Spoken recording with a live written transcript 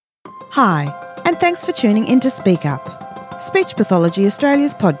Hi, and thanks for tuning in to Speak Up, Speech Pathology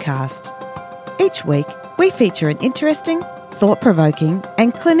Australia's podcast. Each week, we feature an interesting, thought-provoking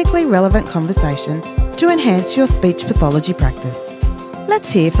and clinically relevant conversation to enhance your speech pathology practice. Let's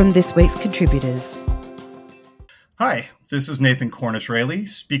hear from this week's contributors. Hi, this is Nathan Cornish-Rayleigh,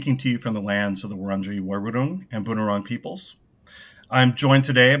 speaking to you from the lands of the Wurundjeri Woi-wurrung and Boonwurrung peoples. I'm joined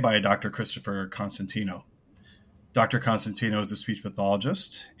today by Dr. Christopher Constantino. Dr. Constantino is a speech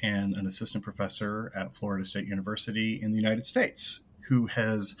pathologist and an assistant professor at Florida State University in the United States, who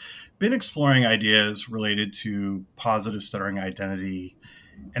has been exploring ideas related to positive stuttering identity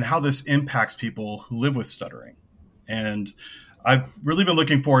and how this impacts people who live with stuttering. And I've really been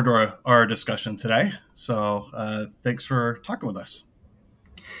looking forward to our discussion today. So thanks for talking with us.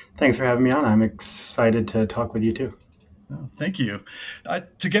 Thanks for having me on. I'm excited to talk with you too. Oh, thank you.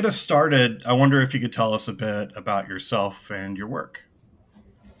 To get us started, I wonder if you could tell us a bit about yourself and your work.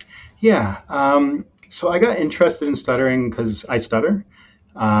 Yeah. So I got interested in stuttering because I stutter.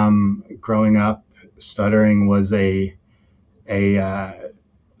 Growing up, stuttering was a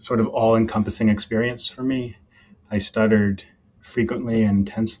sort of all-encompassing experience for me. I stuttered frequently and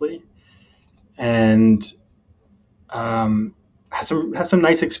intensely, and had some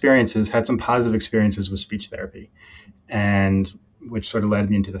nice experiences, had some positive experiences with speech therapy, and which sort of led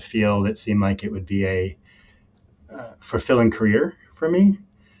me into the field. It seemed like it would be a fulfilling career for me.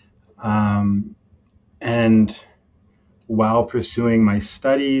 And while pursuing my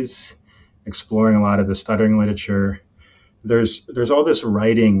studies, exploring a lot of the stuttering literature, there's all this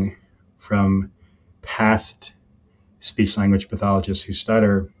writing from past speech language pathologists who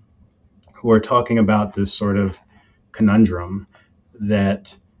stutter, who are talking about this sort of conundrum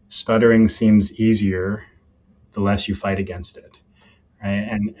that stuttering seems easier the less you fight against it,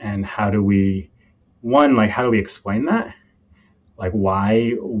 right? And how do we explain that? Like,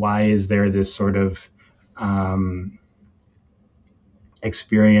 why is there this sort of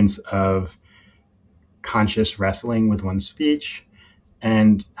experience of conscious wrestling with one's speech,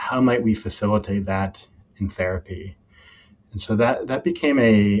 and how might we facilitate that in therapy? And so that became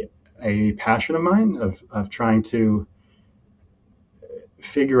a passion of mine of trying to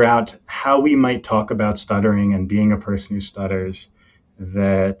figure out how we might talk about stuttering and being a person who stutters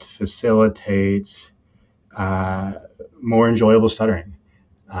that facilitates more enjoyable stuttering,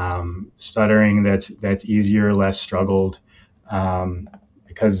 stuttering that's easier, less struggled,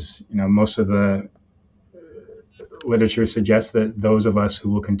 because most of the literature suggests that those of us who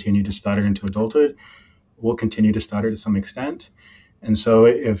will continue to stutter into adulthood will continue to stutter to some extent. And so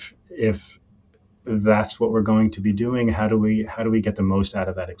if that's what we're going to be doing, how do we get the most out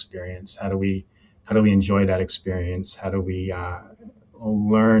of that experience? How do we enjoy that experience? How do we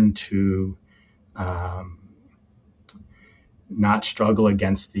learn to not struggle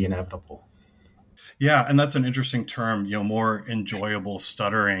against the inevitable? Yeah, and that's an interesting term, more enjoyable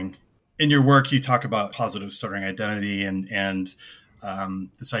stuttering. In your work, you talk about positive stuttering identity and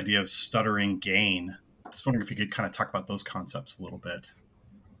this idea of stuttering gain. I was wondering if you could kind of talk about those concepts a little bit.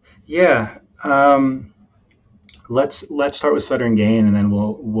 Yeah. Let's start with stuttering gain, and then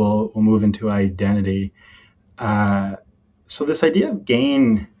we'll move into identity. So this idea of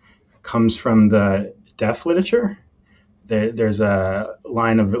gain comes from the deaf literature. There's a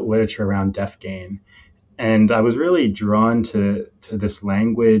line of literature around deaf gain, and I was really drawn to this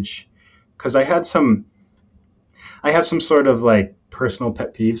language because I have some sort of like personal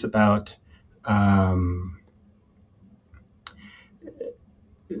pet peeves about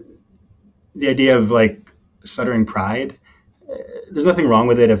the idea of like stuttering pride. There's nothing wrong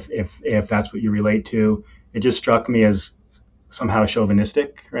with it if that's what you relate to. It just struck me as somehow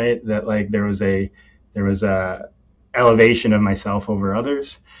chauvinistic, right? That like there was a elevation of myself over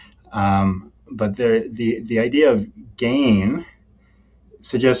others. But the idea of gain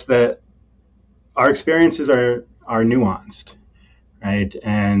suggests that our experiences are nuanced, right?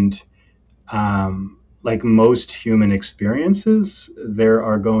 And like most human experiences, there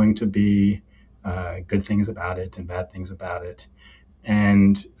are going to be good things about it and bad things about it.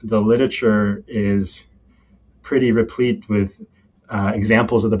 And the literature is pretty replete with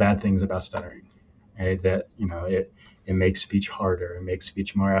examples of the bad things about stuttering, right? That, it makes speech harder, it makes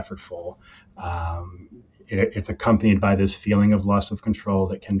speech more effortful. It's accompanied by this feeling of loss of control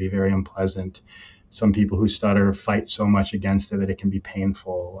that can be very unpleasant. Some people who stutter fight so much against it that it can be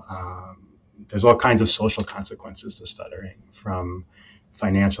painful. There's all kinds of social consequences to stuttering, from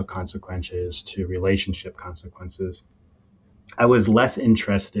financial consequences to relationship consequences. I was less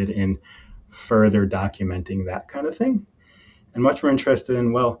interested in further documenting that kind of thing, and much more interested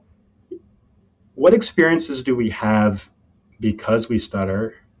in, well, what experiences do we have because we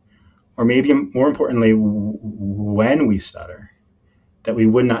stutter? or maybe more importantly, when we stutter, that we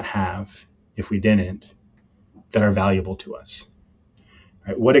would not have if we didn't, that are valuable to us?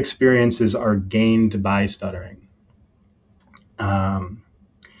 Right? What experiences are gained by stuttering? There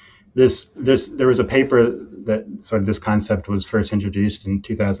was a paper that sort of this concept was first introduced in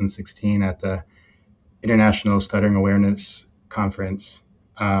 2016 at the International Stuttering Awareness Conference,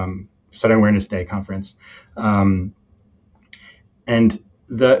 Stuttering Awareness Day Conference. And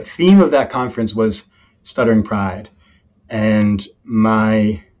the theme of that conference was stuttering pride. And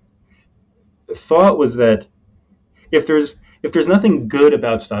my thought was that if there's nothing good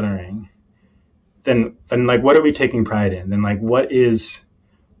about stuttering, then like, what are we taking pride in? Then like, what is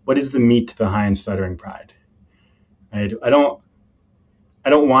the meat behind stuttering pride? Right? I don't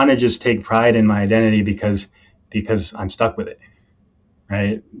want to just take pride in my identity because I'm stuck with it.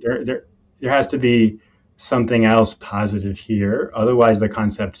 Right? There has to be something else positive here. Otherwise, the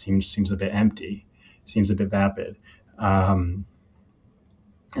concept seems a bit empty, seems a bit vapid. And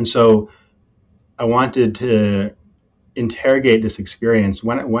so I wanted to interrogate this experience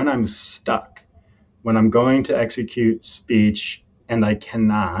when I'm stuck, when I'm going to execute speech and I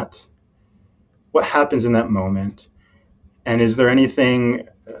cannot. What happens in that moment? And is there anything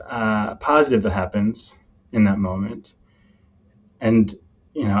positive that happens in that moment? And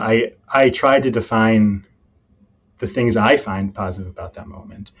I tried to define the things I find positive about that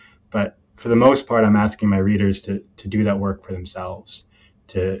moment, but for the most part, I'm asking my readers to do that work for themselves,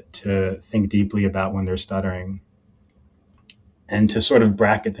 to think deeply about when they're stuttering, and to sort of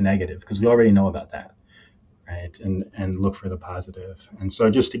bracket the negative, because we already know about that, right? And look for the positive. And so,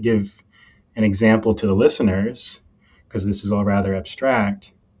 just to give an example to the listeners, because this is all rather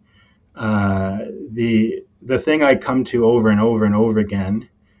abstract, the thing I come to over and over and over again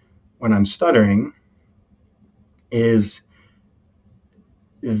when I'm stuttering is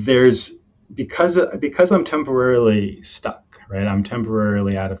because I'm temporarily stuck, right? I'm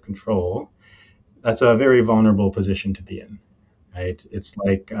temporarily out of control. That's a very vulnerable position to be in, right? It's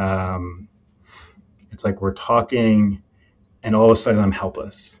like we're talking, and all of a sudden I'm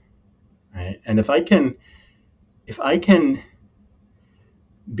helpless, right? And if I can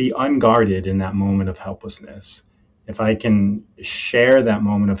be unguarded in that moment of helplessness, if I can share that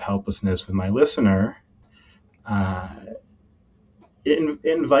moment of helplessness with my listener, it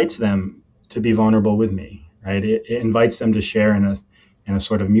invites them to be vulnerable with me, right? It invites them to share in a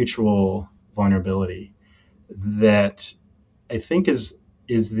sort of mutual vulnerability that I think is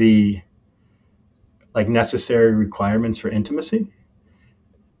the like necessary requirements for intimacy.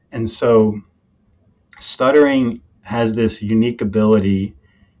 And so stuttering has this unique ability,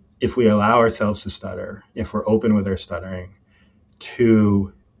 if we allow ourselves to stutter, if we're open with our stuttering,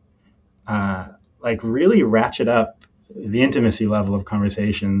 to like really ratchet up the intimacy level of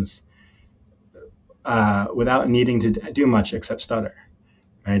conversations without needing to do much except stutter,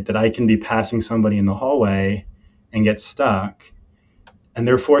 right? That I can be passing somebody in the hallway and get stuck, and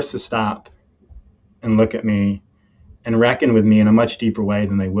they're forced to stop and look at me and reckon with me in a much deeper way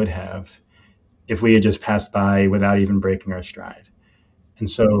than they would have if we had just passed by without even breaking our stride. And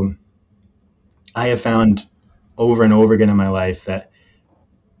so I have found over and over again in my life that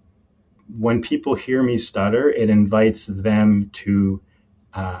when people hear me stutter, it invites them to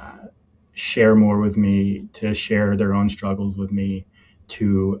share more with me, to share their own struggles with me,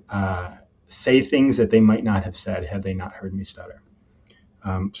 to say things that they might not have said had they not heard me stutter.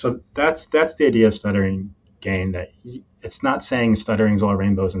 So that's the idea of stuttering gain, that it's not saying stuttering is all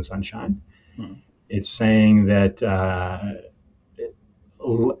rainbows and sunshine. Mm-hmm. It's saying that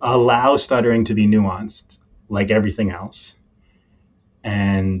allow stuttering to be nuanced like everything else,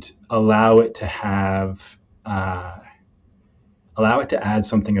 and allow it to add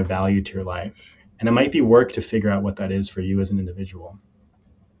something of value to your life. And it might be work to figure out what that is for you as an individual.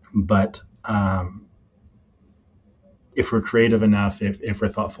 But if we're creative enough, if we're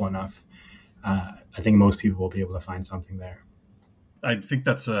thoughtful enough, I think most people will be able to find something there. I think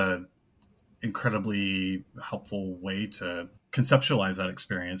that's a incredibly helpful way to conceptualize that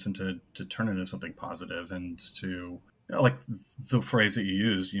experience and to turn it into something positive, and to, like the phrase that you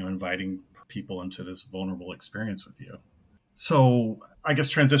use, inviting people into this vulnerable experience with you. So I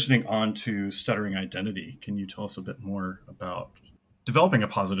guess transitioning on to stuttering identity, can you tell us a bit more about developing a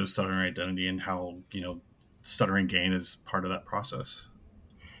positive stuttering identity and how, stuttering gain is part of that process?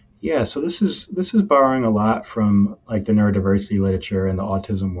 Yeah, so this is borrowing a lot from like the neurodiversity literature and the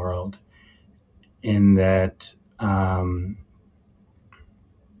autism world, in that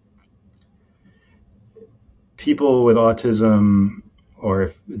people with autism, or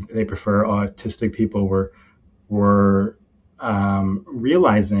if they prefer autistic people, were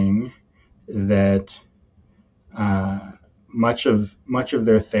realizing that much of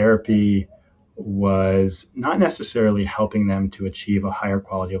their therapy was not necessarily helping them to achieve a higher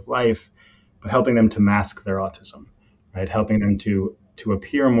quality of life, but helping them to mask their autism, right? Helping them to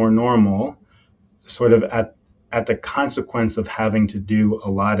appear more normal, sort of at the consequence of having to do a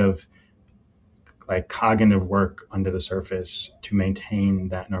lot of like cognitive work under the surface to maintain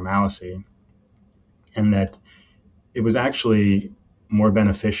that normalcy, and that it was actually more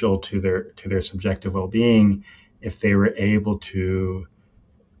beneficial to their subjective well-being if they were able to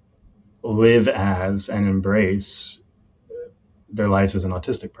live as and embrace their lives as an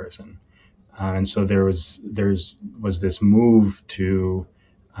autistic person. And so there was this move to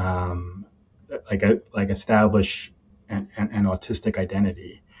like establish an autistic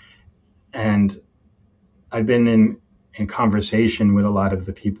identity. And I've been in conversation with a lot of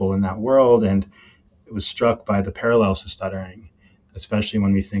the people in that world, and was struck by the parallels to stuttering, especially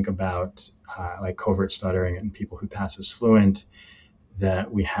when we think about like covert stuttering and people who pass as fluent,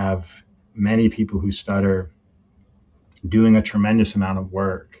 that we have many people who stutter doing a tremendous amount of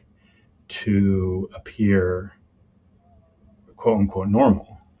work to appear quote unquote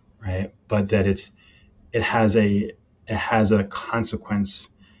normal, right? But that it has a consequence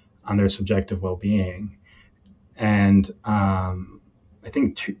on their subjective well-being. And I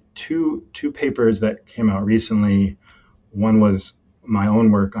think two papers that came out recently. One was my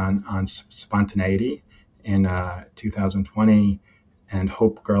own work on spontaneity in 2020, and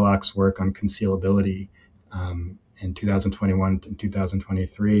Hope Gerlach's work on concealability in 2021 and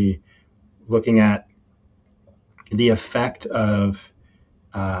 2023, looking at the effect of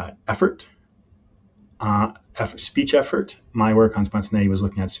effort, speech effort. My work on spontaneity was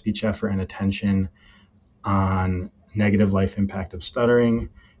looking at speech effort and attention on negative life impact of stuttering.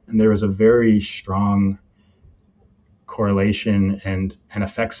 And there was a very strong correlation and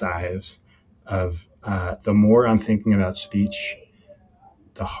effect size of the more I'm thinking about speech,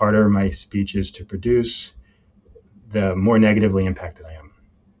 the harder my speech is to produce, the more negatively impacted I am.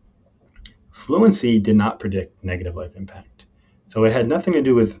 Fluency did not predict negative life impact. So it had nothing to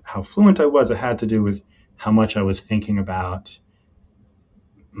do with how fluent I was. It had to do with how much I was thinking about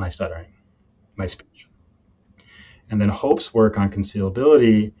my stuttering, my speech. And then Hope's work on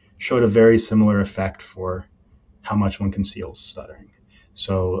concealability showed a very similar effect for how much one conceals stuttering.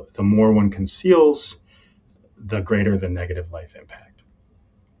 So the more one conceals, the greater the negative life impact.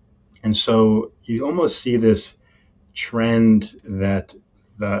 And so you almost see this trend that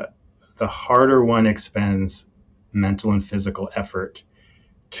the harder one expends mental and physical effort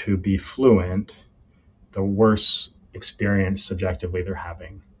to be fluent, the worse experience subjectively they're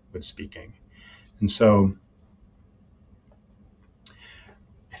having with speaking. And so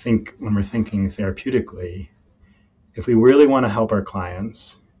I think when we're thinking therapeutically, if we really want to help our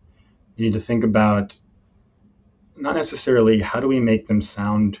clients, we need to think about not necessarily how do we make them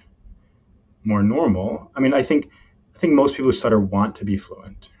sound more normal. I mean, I think most people who stutter want to be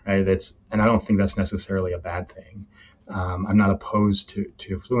fluent, right? And I don't think that's necessarily a bad thing. I'm not opposed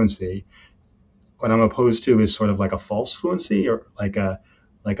to fluency. What I'm opposed to is sort of like a false fluency, or like a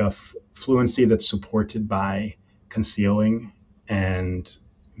fluency that's supported by concealing and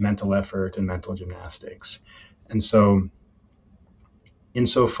mental effort and mental gymnastics. And so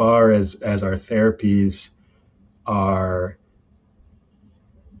insofar as our therapies are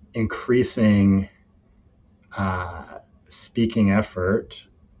increasing speaking effort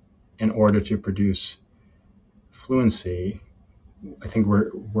in order to produce fluency, I think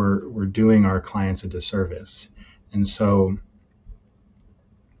we're doing our clients a disservice. And so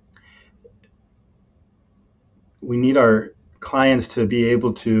we need our clients to be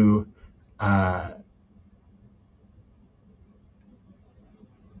able to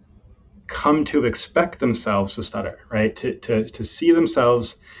come to expect themselves to stutter, right? To see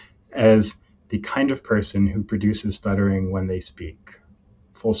themselves as the kind of person who produces stuttering when they speak,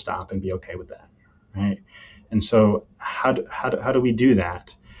 full stop, and be okay with that, right? And so how do we do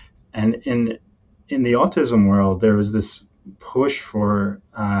that? And in the autism world, there was this push for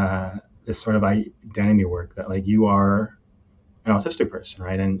this sort of identity work that like you are an autistic person,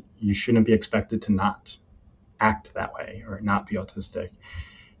 right? And you shouldn't be expected to not act that way or not be autistic.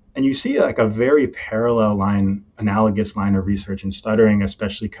 And you see like a very analogous line of research in stuttering,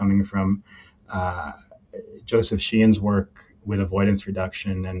 especially coming from Joseph Sheehan's work with avoidance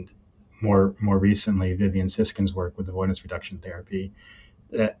reduction, and more recently Vivian Siskin's work with avoidance reduction therapy.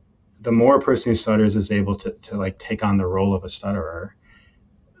 That the more a person who stutters is able to like take on the role of a stutterer,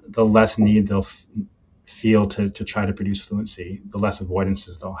 the less need they'll feel to try to produce fluency, the less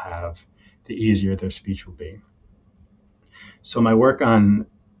avoidances they'll have, the easier their speech will be. So my work on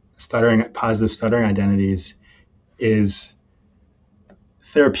positive stuttering identities is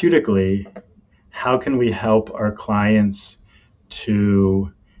therapeutically, how can we help our clients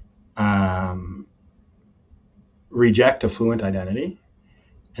to reject a fluent identity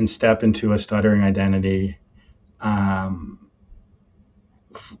and step into a stuttering identity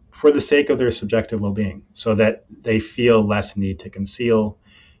for the sake of their subjective well-being, so that they feel less need to conceal,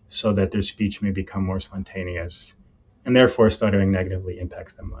 so that their speech may become more spontaneous, and therefore stuttering negatively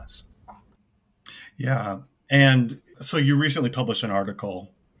impacts them less. Yeah. And so you recently published an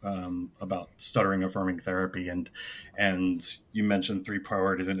article about stuttering affirming therapy, and you mentioned 3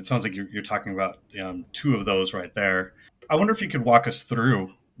 priorities, and it sounds like you're talking about 2 of those right there. I wonder if you could walk us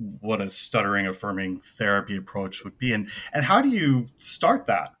through what a stuttering affirming therapy approach would be, and how do you start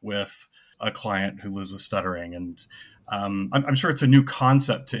that with a client who lives with stuttering? And I'm sure it's a new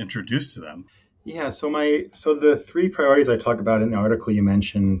concept to introduce to them. Yeah, so the 3 priorities I talk about in the article you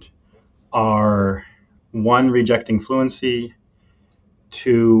mentioned are: 1, rejecting fluency;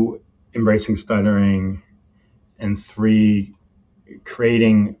 2, embracing stuttering; and 3,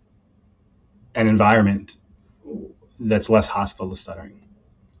 creating an environment that's less hostile to stuttering.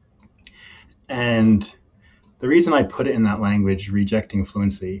 And the reason I put it in that language, rejecting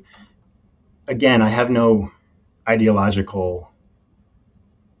fluency, again, I have no ideological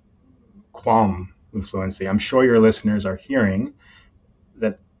qualm with fluency. I'm sure your listeners are hearing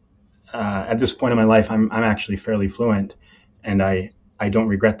that at this point in my life, I'm actually fairly fluent, and I don't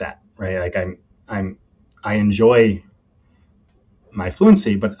regret that, right? Like I enjoy my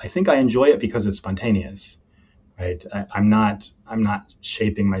fluency, but I think I enjoy it because it's spontaneous, right? I'm not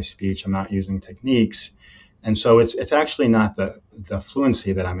shaping my speech. I'm not using techniques, and so it's actually not the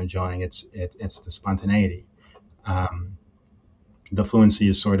fluency that I'm enjoying. It's the spontaneity. The fluency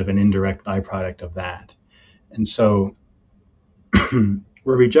is sort of an indirect byproduct of that, and so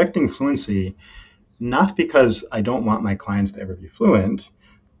we're rejecting fluency not because I don't want my clients to ever be fluent,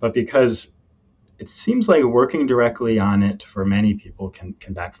 but because it seems like working directly on it for many people can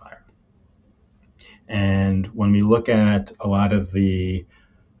backfire. And when we look at a lot of the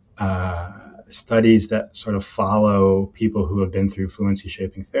studies that sort of follow people who have been through fluency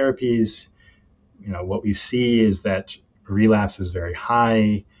shaping therapies, what we see is that relapse is very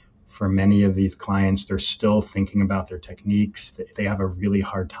high. For many of these clients, they're still thinking about their techniques. They have a really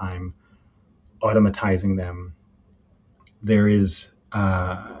hard time automatizing them. There is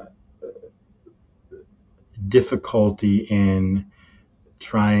difficulty in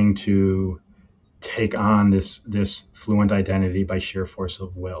trying to take on this fluent identity by sheer force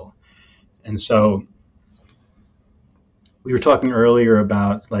of will. And so we were talking earlier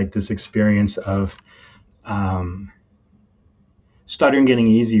about like this experience of stuttering getting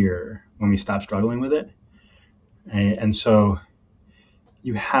easier when we stop struggling with it. And so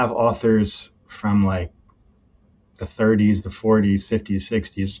you have authors from like the 30s, the 40s, 50s,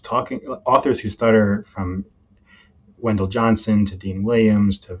 60s, authors who stutter, from Wendell Johnson to Dean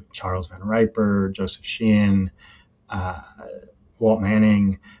Williams to Charles Van Riper, Joseph Sheehan, Walt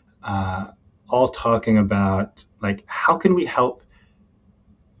Manning, all talking about like, how can we help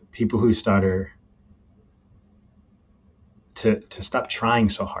people who stutter to stop trying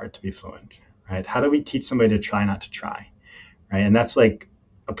so hard to be fluent, right? How do we teach somebody to try not to try, right? And that's like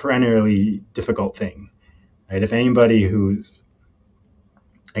a perennially difficult thing, right? If anybody who's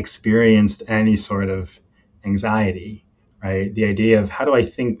experienced any sort of anxiety, right? The idea of how do I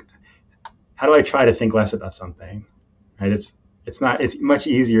try to think less about something, right? It's much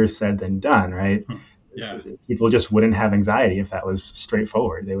easier said than done, right? Yeah. People just wouldn't have anxiety if that was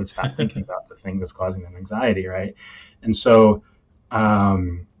straightforward. They would stop thinking about the thing that's causing them anxiety, right? And so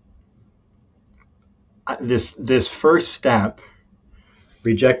this first step,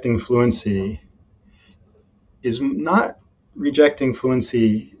 rejecting fluency, is not rejecting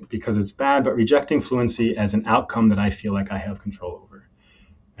fluency because it's bad, but rejecting fluency as an outcome that I feel like I have control over,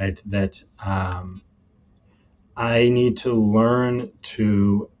 right? That I need to learn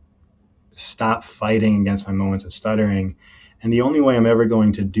to stop fighting against my moments of stuttering. And the only way I'm ever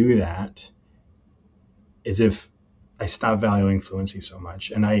going to do that is if I stop valuing fluency so much.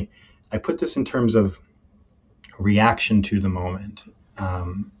 And I put this in terms of reaction to the moment.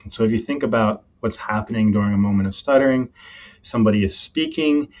 So if you think about what's happening during a moment of stuttering, somebody is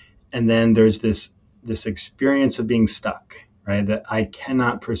speaking, and then there's this experience of being stuck, right? That I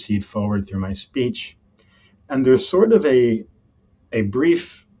cannot proceed forward through my speech. And there's sort of a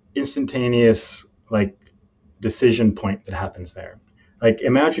brief, instantaneous, like, decision point that happens there. Like,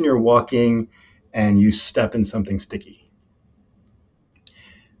 imagine you're walking and you step in something sticky.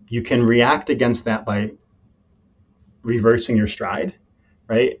 You can react against that by reversing your stride,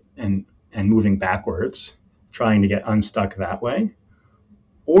 right? and moving backwards, trying to get unstuck that way,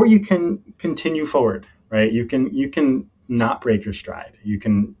 or you can continue forward, right? You can not break your stride. You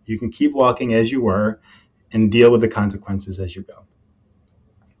can keep walking as you were and deal with the consequences as you go.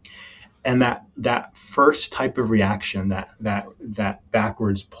 And that first type of reaction, that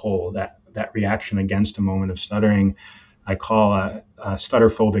backwards pull, that reaction against a moment of stuttering, I call a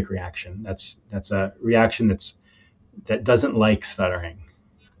stutter-phobic reaction. That's a reaction that doesn't like stuttering,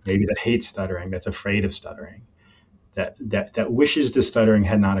 maybe that hates stuttering, that's afraid of stuttering, that wishes the stuttering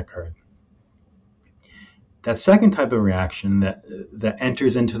had not occurred. That second type of reaction that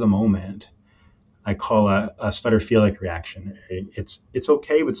enters into the moment, I call a stutter-philic reaction. It's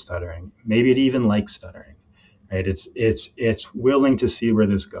okay with stuttering. Maybe it even likes stuttering, right? It's willing to see where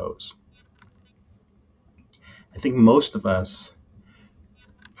this goes. I think most of us,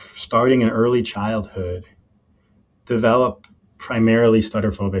 starting in early childhood, develop primarily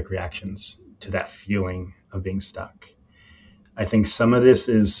stutter-phobic reactions to that feeling of being stuck. I think some of this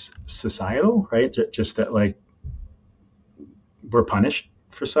is societal, right? Just that, like, we're punished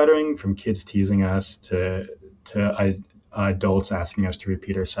for stuttering, from kids teasing us to adults asking us to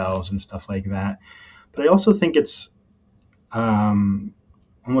repeat ourselves and stuff like that. But I also think it's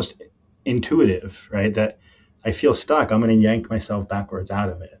almost intuitive, right? That I feel stuck, I'm going to yank myself backwards out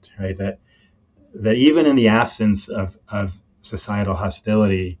of it, right? That even in the absence of societal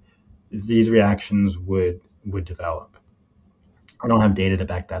hostility, these reactions would develop. I don't have data to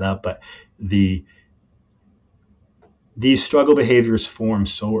back that up, but these struggle behaviors form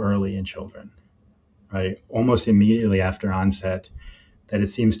so early in children, right? Almost immediately after onset, that it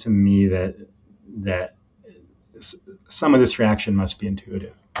seems to me that some of this reaction must be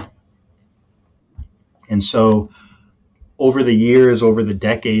intuitive. And so over the years, over the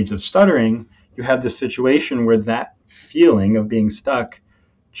decades of stuttering, you have this situation where that feeling of being stuck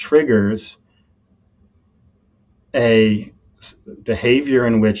triggers a behavior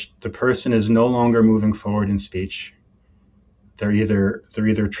in which the person is no longer moving forward in speech. They're either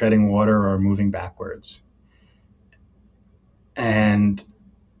treading water or moving backwards. And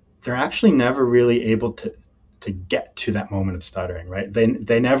they're actually never really able to get to that moment of stuttering, right?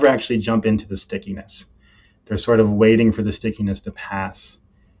 They never actually jump into the stickiness. They're sort of waiting for the stickiness to pass.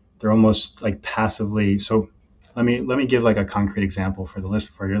 They're almost like passively. So let me give like a concrete example for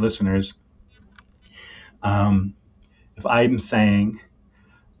your listeners. If I'm saying,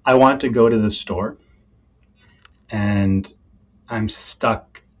 I want to go to the store, and I'm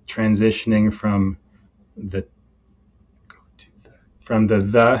stuck transitioning from the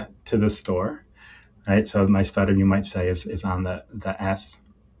to the store, right? So my stutter, you might say, is on the S.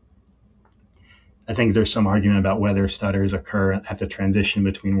 I think there's some argument about whether stutters occur at the transition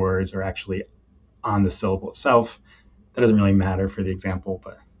between words or actually on the syllable itself. That doesn't really matter for the example,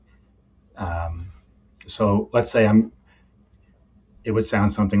 but so let's say it would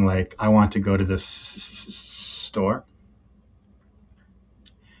sound something like, I want to go to this store.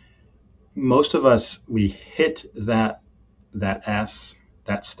 Most of us, we hit that S,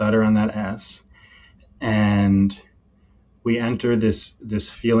 that stutter on that S, and we enter this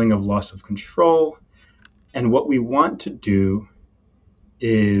feeling of loss of control. And what we want to do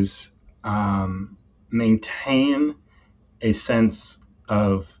is maintain a sense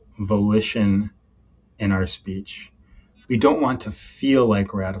of volition in our speech. We don't want to feel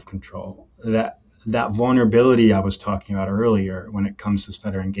like we're out of control. That vulnerability I was talking about earlier when it comes to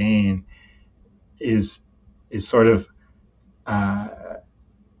stutter and gain is sort of,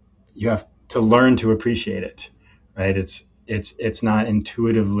 you have to learn to appreciate it, right? It's not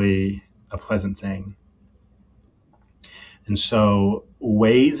intuitively a pleasant thing. And so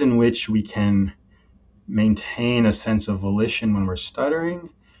ways in which we can maintain a sense of volition when we're stuttering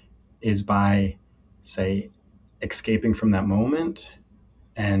is by, say, escaping from that moment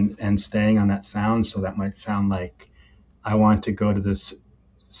and staying on that sound. So that might sound like, I want to go to this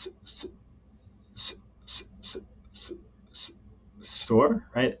store,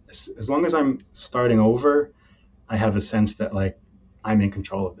 right? As long as I'm starting over, I have a sense that, like, I'm in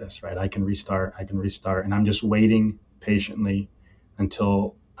control of this, right? I can restart, and I'm just waiting patiently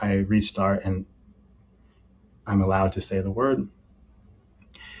until I restart and I'm allowed to say the word.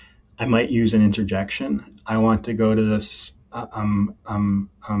 I might use an interjection. I want to go to this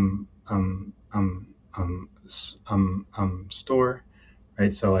store,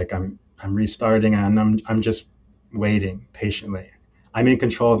 right? So like I'm restarting and I'm just waiting patiently. I'm in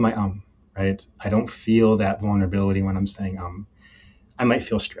control of my right? I don't feel that vulnerability when I'm saying I might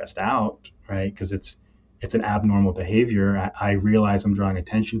feel stressed out, right? Because it's an abnormal behavior. I realize I'm drawing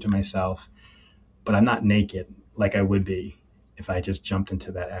attention to myself, but I'm not naked like I would be if I just jumped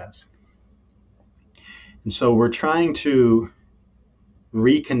into that S. And so we're trying to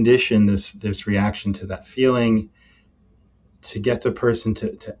recondition this reaction to that feeling to get the person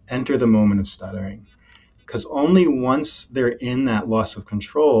to enter the moment of stuttering. Because only once they're in that loss of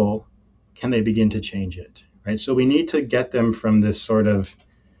control can they begin to change it, right? So we need to get them from this sort of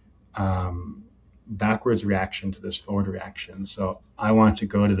backwards reaction to this forward reaction. So I want to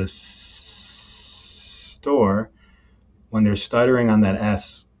go to the store when they're stuttering on that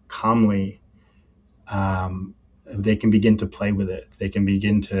S calmly. They can begin to play with it. They can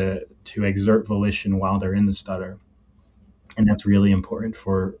begin to exert volition while they're in the stutter. And that's really important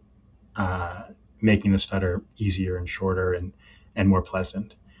for making the stutter easier and shorter and more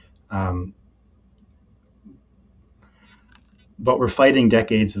pleasant. But we're fighting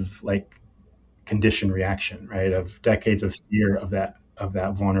decades of like conditioned reaction, right? Of decades of fear of that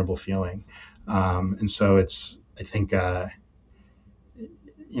vulnerable feeling. And so it's, I think,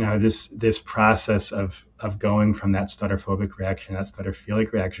 this process of going from that stutterphobic reaction, that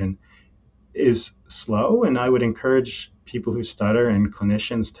stutterphilic reaction, is slow. And I would encourage people who stutter and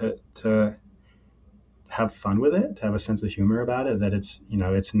clinicians to have fun with it, to have a sense of humor about it, that it's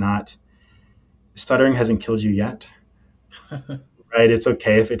not, stuttering hasn't killed you yet. Right? It's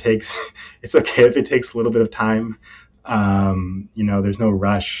okay if it takes a little bit of time. There's no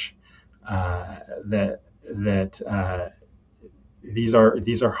rush. These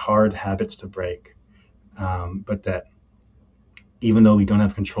are hard habits to break. But that even though we don't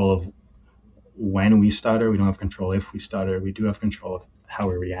have control of when we stutter, we don't have control if we stutter, we do have control of how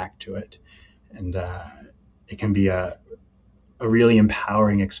we react to it. And it can be a really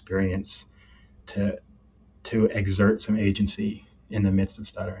empowering experience to exert some agency in the midst of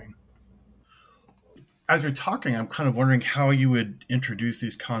stuttering. As you're talking, I'm kind of wondering how you would introduce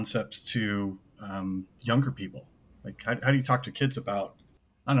these concepts to younger people. Like, how do you talk to kids about,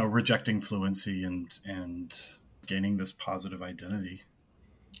 I don't know, rejecting fluency and gaining this positive identity?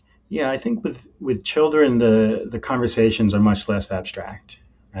 Yeah, I think with children, the conversations are much less abstract,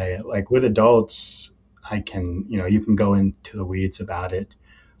 right? Like with adults, you can go into the weeds about it.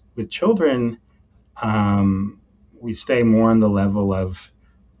 With children, we stay more on the level of,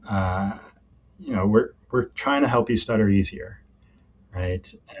 we're trying to help you stutter easier,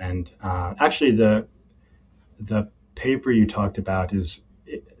 right? And actually, the paper you talked about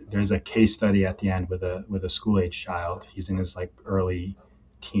there's a case study at the end with a school age child. He's in his like early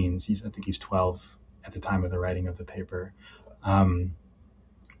teens. I think he's 12 at the time of the writing of the paper.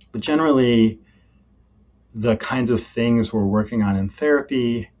 But generally, the kinds of things we're working on in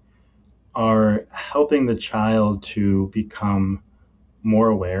therapy are helping the child to become more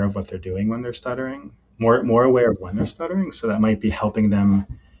aware of what they're doing when they're stuttering, more aware of when they're stuttering. So that might be helping them.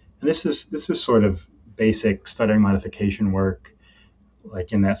 And this is sort of basic stuttering modification work,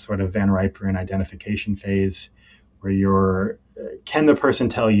 like in that sort of Van Rijperen identification phase, where can the person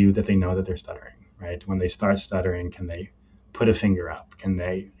tell you that they know that they're stuttering, right? When they start stuttering, can they put a finger up? Can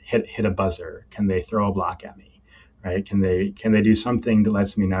they hit a buzzer? Can they throw a block at me, right? Can they do something that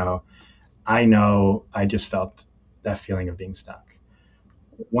lets me know I just felt that feeling of being stuck?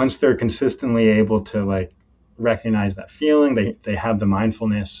 Once they're consistently able to like recognize that feeling, they have the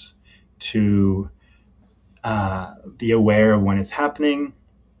mindfulness to be aware of when it's happening.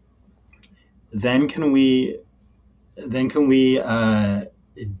 Then can we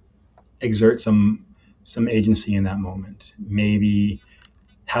exert some agency in that moment? Maybe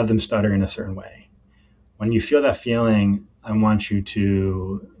have them stutter in a certain way. When you feel that feeling, I want you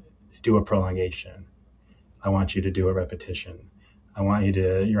to do a prolongation. I want you to do a repetition. I want you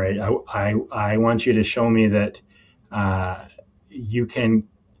to, right? I want you to show me that you can,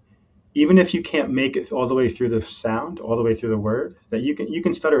 even if you can't make it all the way through the sound, all the way through the word, that you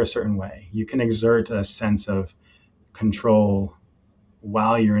can stutter a certain way. You can exert a sense of control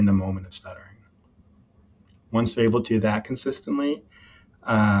while you're in the moment of stuttering. Once they're able to do that consistently,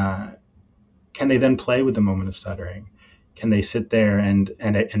 can they then play with the moment of stuttering? Can they sit there and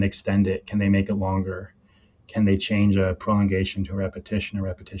extend it? Can they make it longer? Can they change a prolongation to a repetition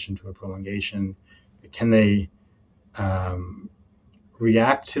to a prolongation? Can they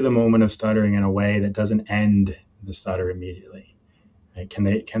react to the moment of stuttering in a way that doesn't end the stutter immediately? Right?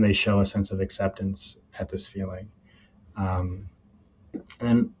 Can they show a sense of acceptance at this feeling?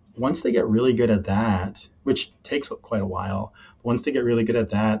 And once they get really good at that, which takes quite a while, once they get really good at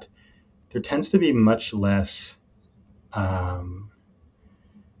that, there tends to be much less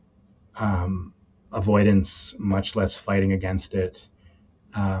avoidance, much less fighting against it.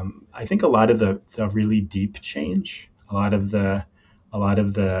 I think a lot of the really deep change, a lot of the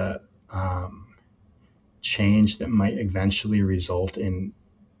change that might eventually result in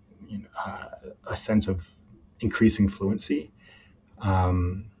a sense of increasing fluency.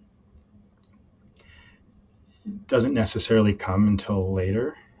 Doesn't necessarily come until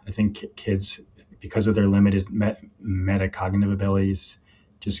later. I think kids, because of their limited metacognitive abilities,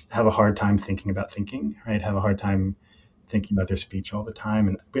 just have a hard time thinking about thinking, right? Have a hard time thinking about their speech all the time.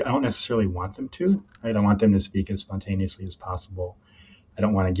 And I don't necessarily want them to, right? I want them to speak as spontaneously as possible. I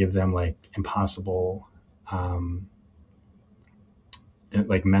don't want to give them like impossible,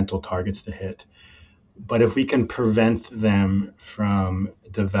 like mental targets to hit. But if we can prevent them from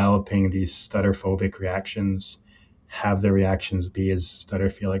developing these stutter-phobic reactions, have their reactions be as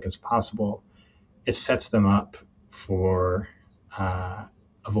stutter-feelic as possible, it sets them up for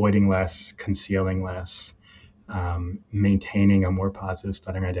avoiding less, concealing less, maintaining a more positive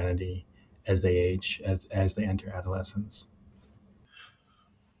stuttering identity as they age, as they enter adolescence.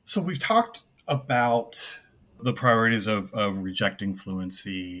 So we've talked about the priorities of rejecting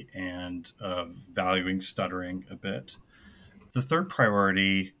fluency and of valuing stuttering a bit. The third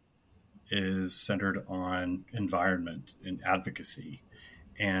priority is centered on environment and advocacy.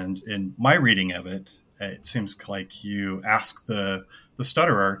 And in my reading of it, it seems like you ask the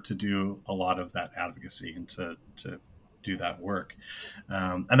stutterer to do a lot of that advocacy and to do that work.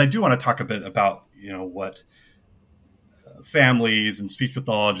 And I do want to talk a bit about, what families and speech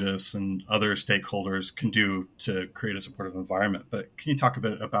pathologists and other stakeholders can do to create a supportive environment. But can you talk a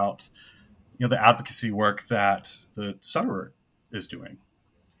bit about, the advocacy work that the stutterer is doing?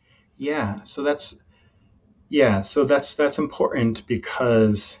 So that's important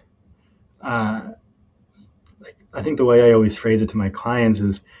because I think the way I always phrase it to my clients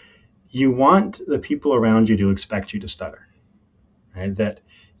is you want the people around you to expect you to stutter, right? That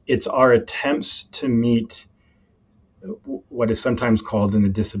it's our attempts to meet what is sometimes called in the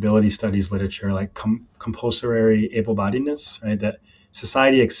disability studies literature like compulsory able-bodiedness, right? That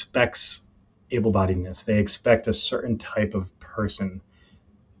society expects able-bodiedness. They expect a certain type of person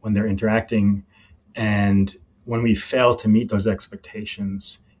when they're interacting, and when we fail to meet those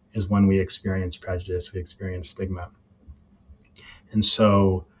expectations is when we experience prejudice, we experience stigma. And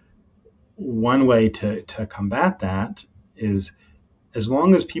so one way to combat that is, as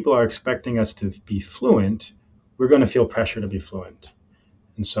long as people are expecting us to be fluent, we're going to feel pressure to be fluent.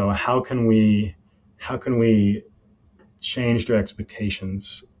 And so how can we change their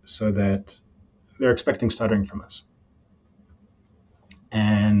expectations so that they're expecting stuttering from us?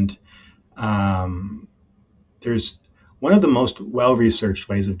 And there's one of the most well-researched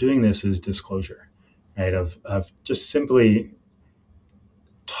ways of doing this is disclosure, right? Of just simply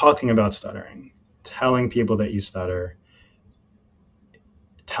talking about stuttering, telling people that you stutter,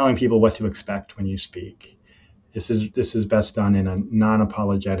 telling people what to expect when you speak. This is best done in a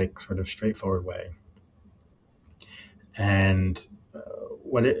non-apologetic, sort of straightforward way. And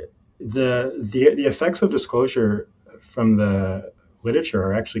the effects of disclosure from the literature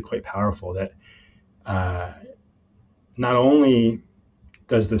are actually quite powerful. That not only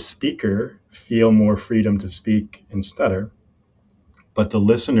does the speaker feel more freedom to speak and stutter, but the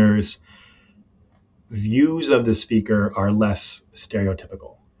listeners' views of the speaker are less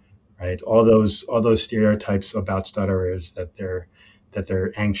stereotypical, right? All those stereotypes about stutterers, that they're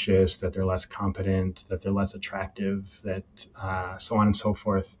anxious, that they're less competent, that they're less attractive, that so on and so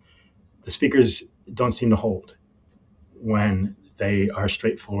forth, the speakers don't seem to hold when they are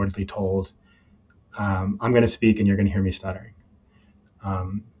straightforwardly told, I'm going to speak and you're going to hear me stuttering.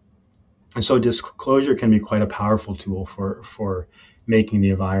 And so disclosure can be quite a powerful tool for making the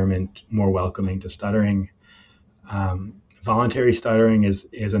environment more welcoming to stuttering. Voluntary stuttering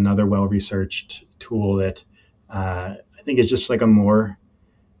is another well-researched tool that I think is just like a more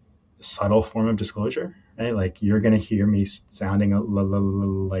subtle form of disclosure, right? Like, you're going to hear me sounding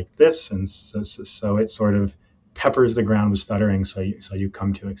like this, and so it sort of peppers the ground with stuttering, so you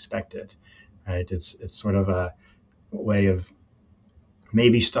come to expect it, right? It's sort of a way of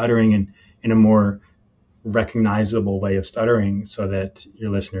maybe stuttering in a more recognizable way of stuttering, so that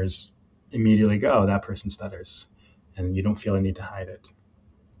your listeners immediately go, oh, that person stutters, and you don't feel a need to hide it.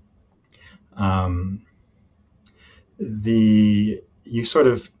 You sort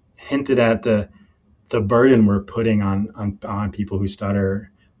of hinted at the burden we're putting on people who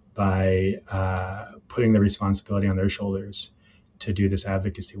stutter by putting the responsibility on their shoulders to do this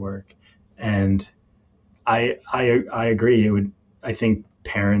advocacy work. And I agree. I think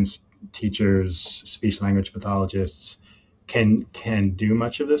parents, teachers, speech language pathologists can do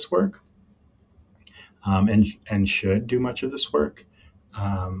much of this work, and should do much of this work.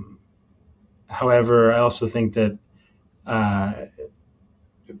 However, I also think that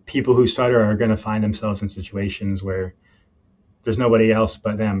people who stutter are going to find themselves in situations where there's nobody else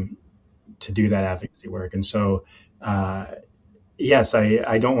but them to do that advocacy work. And so, yes,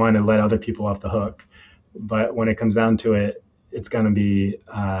 I don't want to let other people off the hook, but when it comes down to it, it's going to be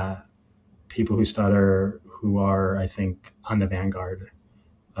people who stutter who are, I think, on the vanguard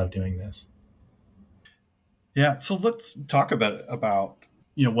of doing this. Yeah, so let's talk about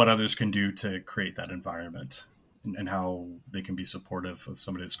what others can do to create that environment, and how they can be supportive of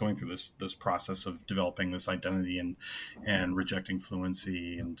somebody that's going through this process of developing this identity and rejecting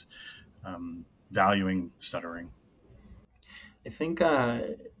fluency and valuing stuttering. I think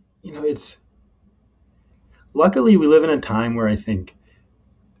it's luckily we live in a time where I think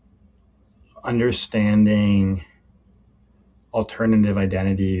understanding alternative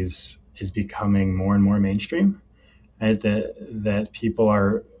identities is becoming more and more mainstream, right? That people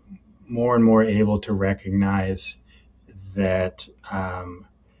are more and more able to recognize that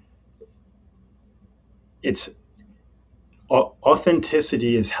it's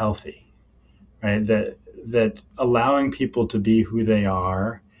authenticity is healthy, right? That allowing people to be who they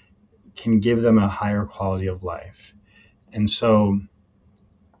are can give them a higher quality of life. And so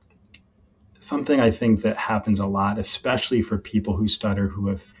something I think that happens a lot, especially for people who stutter, who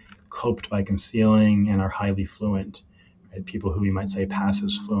have coped by concealing and are highly fluent, right? People who we might say pass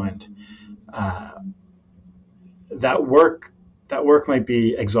as fluent. That work might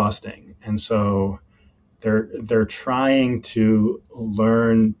be exhausting, and so they're trying to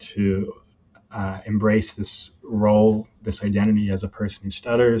learn to embrace this role, this identity as a person who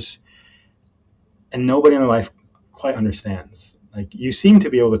stutters, and nobody in their life quite understands. Like, you seem to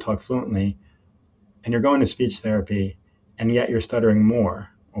be able to talk fluently, and you're going to speech therapy, and yet you're stuttering more,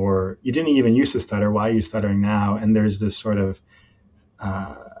 or you didn't even used to stutter. Why are you stuttering now? And there's this sort of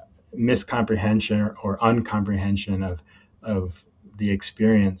miscomprehension or uncomprehension of the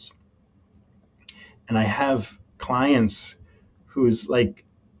experience. And I have clients whose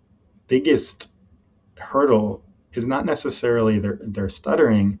biggest hurdle is not necessarily their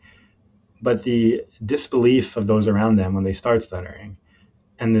stuttering, but the disbelief of those around them when they start stuttering,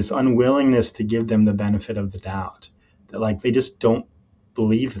 and this unwillingness to give them the benefit of the doubt, that they just don't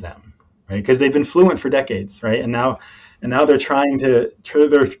believe them, right? Because they've been fluent for decades, right? And now they're trying to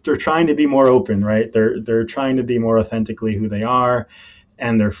be more open, right? They're trying to be more authentically who they are,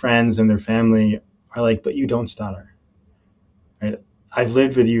 and their friends and their family are like, but you don't stutter, right? I've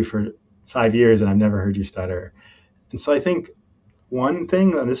lived with you for 5 years and I've never heard you stutter. And so I think one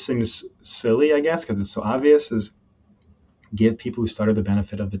thing, and this seems silly, I guess, because it's so obvious, is give people who stutter the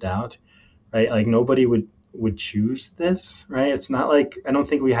benefit of the doubt, right? Like, nobody would choose this, right? It's not like, I don't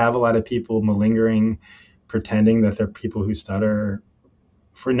think we have a lot of people malingering, pretending that they're people who stutter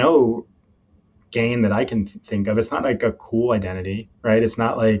for no gain that I can think of. It's not like a cool identity, right? It's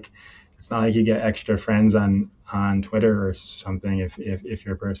not like you get extra friends on Twitter or something if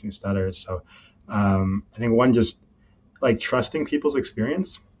you're a person who stutters. So I think one, just trusting people's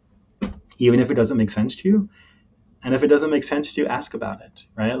experience, even if it doesn't make sense to you. And if it doesn't make sense to you, ask about it,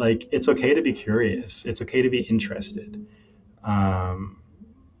 right? It's okay to be curious. It's okay to be interested.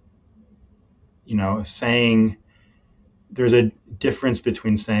 Saying, there's a difference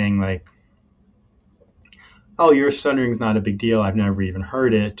between saying oh, your stuttering is not a big deal, I've never even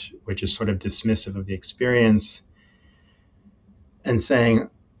heard it, which is sort of dismissive of the experience, and saying,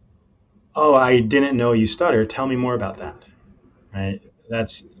 oh, I didn't know you stutter, tell me more about that, right?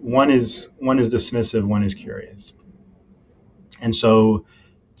 That's one is dismissive, one is curious. And so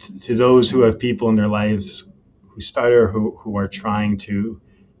to those who have people in their lives who stutter, who are trying to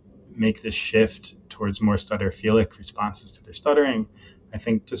make this shift towards more stutter-philic responses to their stuttering, I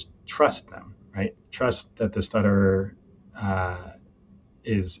think just trust them, right? Trust that the stutterer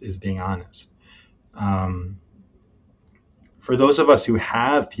is being honest. For those of us who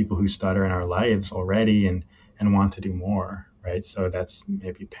have people who stutter in our lives already and want to do more, right? So that's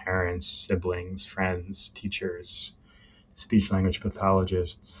maybe parents, siblings, friends, teachers, speech language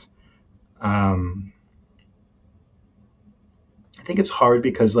pathologists. I think it's hard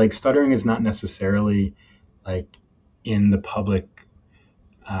because stuttering is not necessarily in the public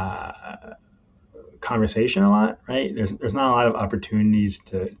conversation a lot, right? There's not a lot of opportunities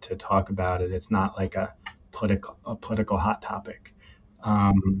to talk about it. It's not like a political hot topic.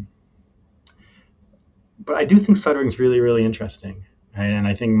 But I do think stuttering is really, really interesting, right? And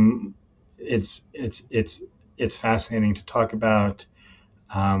I think it's fascinating to talk about.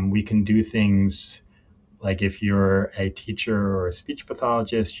 We can do things like, if you're a teacher or a speech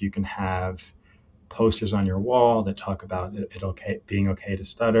pathologist, you can have posters on your wall that talk about being okay to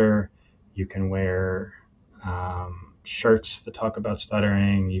stutter. You can wear shirts that talk about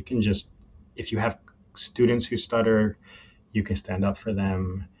stuttering. You can just, if you have students who stutter, you can stand up for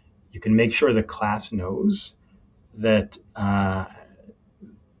them. you can make sure the class knows that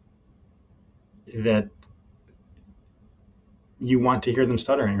that you want to hear them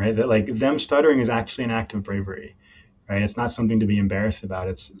stuttering, right? That like them stuttering is actually an act of bravery, right? It's not something to be embarrassed about.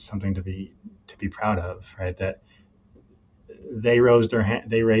 It's something to be proud of, right? That they raised their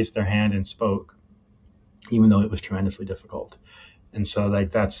hand and spoke, even though it was tremendously difficult. And so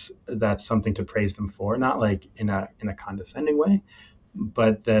like that's something to praise them for, not like in a condescending way,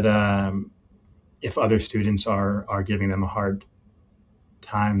 but that if other students are giving them a hard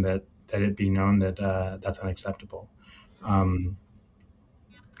time, that it be known that that's unacceptable. I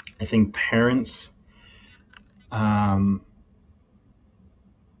think parents,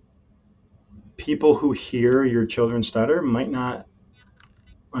 people who hear your children stutter might not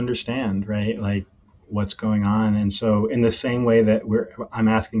understand, right? Like what's going on. And so in the same way that I'm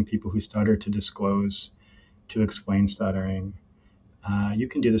asking people who stutter to disclose, to explain stuttering, you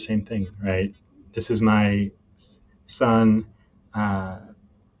can do the same thing, right? This is my son.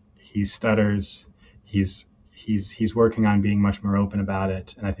 He stutters. He's working on being much more open about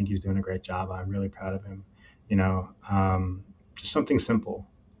it, and I think he's doing a great job. I'm really proud of him. Just something simple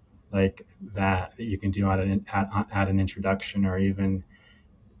like that you can do at an introduction, or even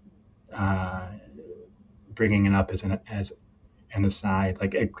bringing it up as an aside,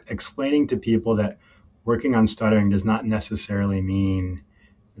 like explaining to people that working on stuttering does not necessarily mean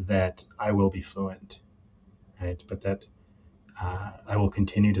that I will be fluent, right? But that I will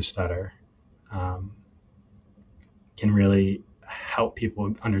continue to stutter, can really help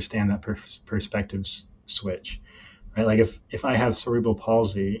people understand that perspective switch, right? Like if I have cerebral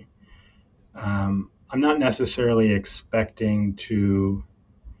palsy, I'm not necessarily expecting to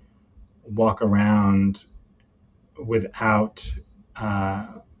walk around without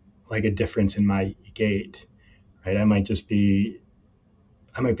like a difference in my gait, right? I might be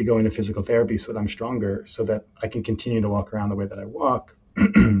going to physical therapy so that I'm stronger, so that I can continue to walk around the way that I walk.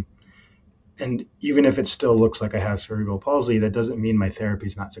 And even if it still looks like I have cerebral palsy, that doesn't mean my therapy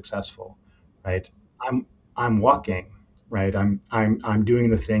is not successful, right? I'm walking, right? I'm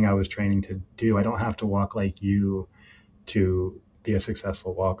doing the thing I was training to do. I don't have to walk like you to be a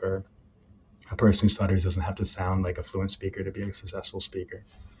successful walker. A person who stutters doesn't have to sound like a fluent speaker to be a successful speaker.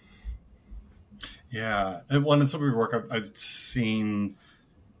 Yeah. And in some of your work, I've seen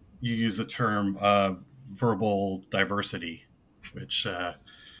you use the term verbal diversity, which I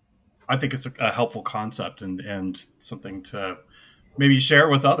think it's a helpful concept and something to maybe share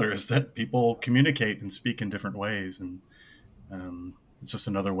with others, that people communicate and speak in different ways. And it's just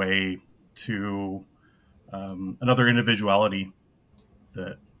another way to another individuality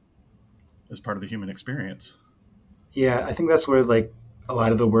that is part of the human experience. Yeah, I think that's where like a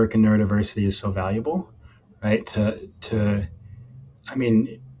lot of the work in neurodiversity is so valuable, right? I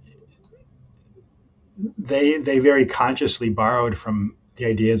mean, they very consciously borrowed from the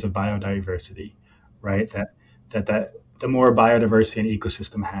ideas of biodiversity, right? That the more biodiversity an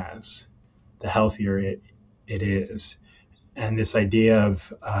ecosystem has, the healthier it is. And this idea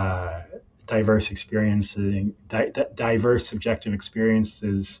of diverse experiencing, diverse subjective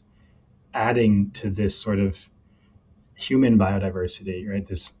experiences, adding to this sort of human biodiversity, right?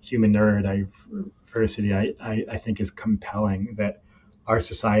 This human neurodiversity, I think is compelling, that our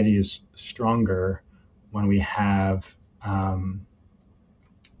society is stronger when we have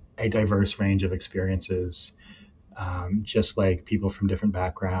a diverse range of experiences, just like people from different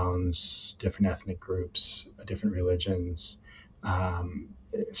backgrounds, different ethnic groups, different religions.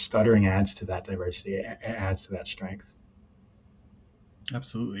 Stuttering adds to that diversity, adds to that strength.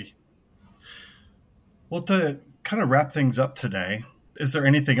 Absolutely. Well, to kind of wrap things up today, is there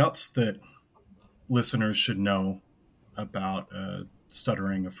anything else that listeners should know about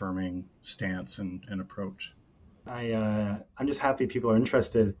stuttering affirming stance and approach? I'm just happy people are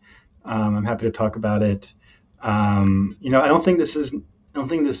interested. I'm happy to talk about it. I don't think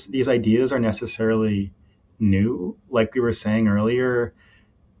these ideas are necessarily new. Like we were saying earlier,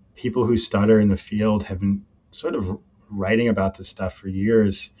 people who stutter in the field have been sort of writing about this stuff for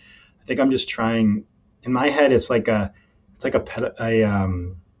years. I think I'm just trying. In my head, it's like a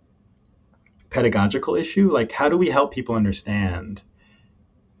pedagogical issue. Like, how do we help people understand?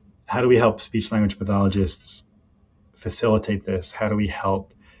 How do we help speech language pathologists facilitate this? How do we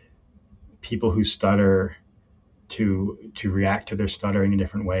help people who stutter to react to their stuttering in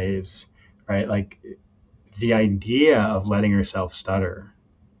different ways, right? Like the idea of letting yourself stutter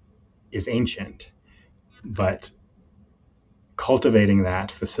is ancient, but cultivating that,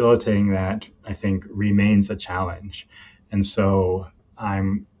 facilitating that, I think remains a challenge. And so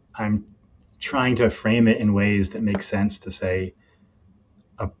I'm trying to frame it in ways that make sense to say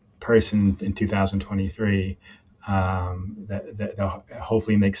person in 2023 that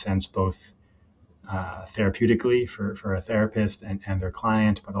hopefully makes sense both therapeutically for a therapist and their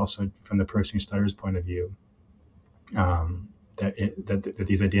client, but also from the person who stutters point of view, that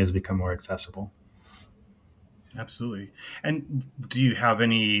these ideas become more accessible. Absolutely. And do you have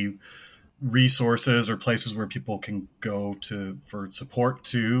any resources or places where people can go for support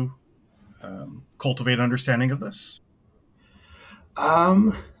to cultivate understanding of this?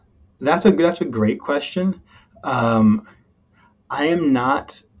 That's a great question. I am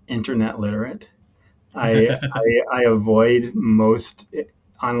not internet literate. I avoid most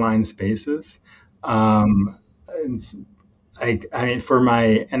online spaces. And I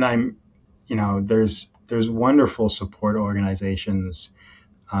mean, there's wonderful support organizations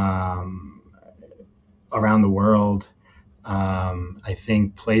around the world. I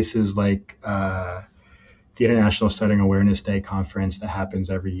think places like the International Stuttering Awareness Day conference that happens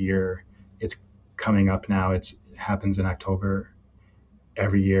every year. It's coming up now. It happens in October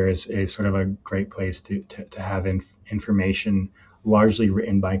every year. Is sort of a great place to have information largely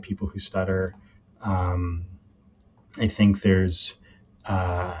written by people who stutter. I think there's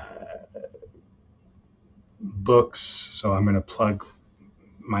books. So I'm going to plug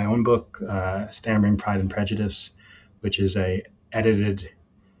my own book, Stammering, Pride and Prejudice, which is a edited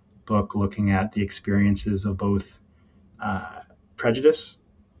book looking at the experiences of both prejudice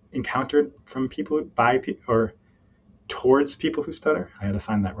encountered from people or towards people who stutter. I had to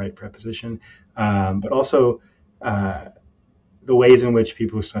find that right preposition, but also the ways in which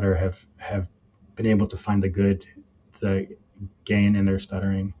people who stutter have been able to find the gain in their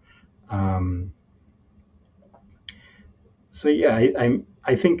stuttering. So yeah,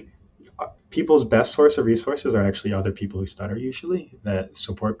 I think people's best source of resources are actually other people who stutter. Usually, that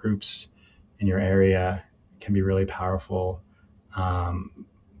support groups in your area can be really powerful.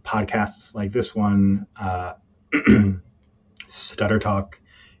 Podcasts like this one, Stutter Talk,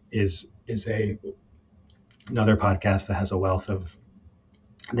 is another podcast that has a wealth of.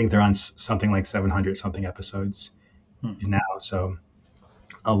 I think they're on something like 700 something episodes now. So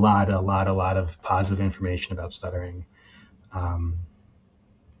a lot of positive information about stuttering.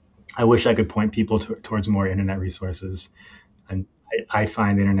 I wish I could point people towards more internet resources, and I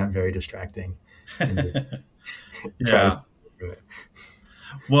find the internet very distracting. And just yeah.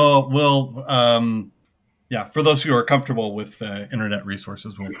 Well, yeah. For those who are comfortable with internet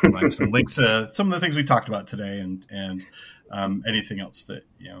resources, we'll provide some links to some of the things we talked about today, and anything else that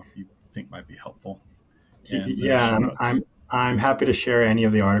you think might be helpful. Yeah, I'm happy to share any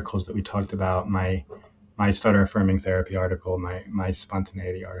of the articles that we talked about. My stutter-affirming therapy article, my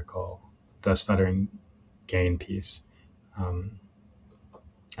spontaneity article, the stuttering gain piece. I'm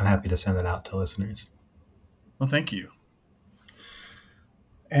happy to send it out to listeners. Well, thank you.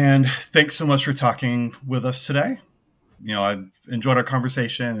 And thanks so much for talking with us today. I've enjoyed our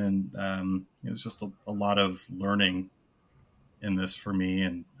conversation, and it was just a lot of learning in this for me,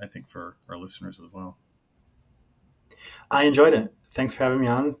 and I think for our listeners as well. I enjoyed it. Thanks for having me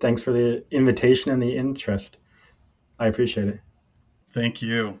on. Thanks for the invitation and the interest. I appreciate it. Thank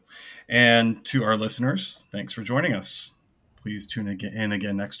you. And to our listeners, thanks for joining us. Please tune in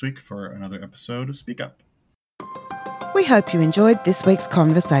again next week for another episode of Speak Up. We hope you enjoyed this week's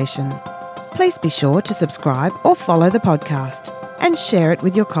conversation. Please be sure to subscribe or follow the podcast and share it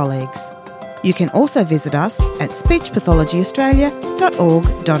with your colleagues. You can also visit us at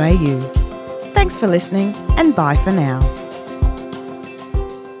speechpathologyaustralia.org.au. Thanks for listening, and bye for now.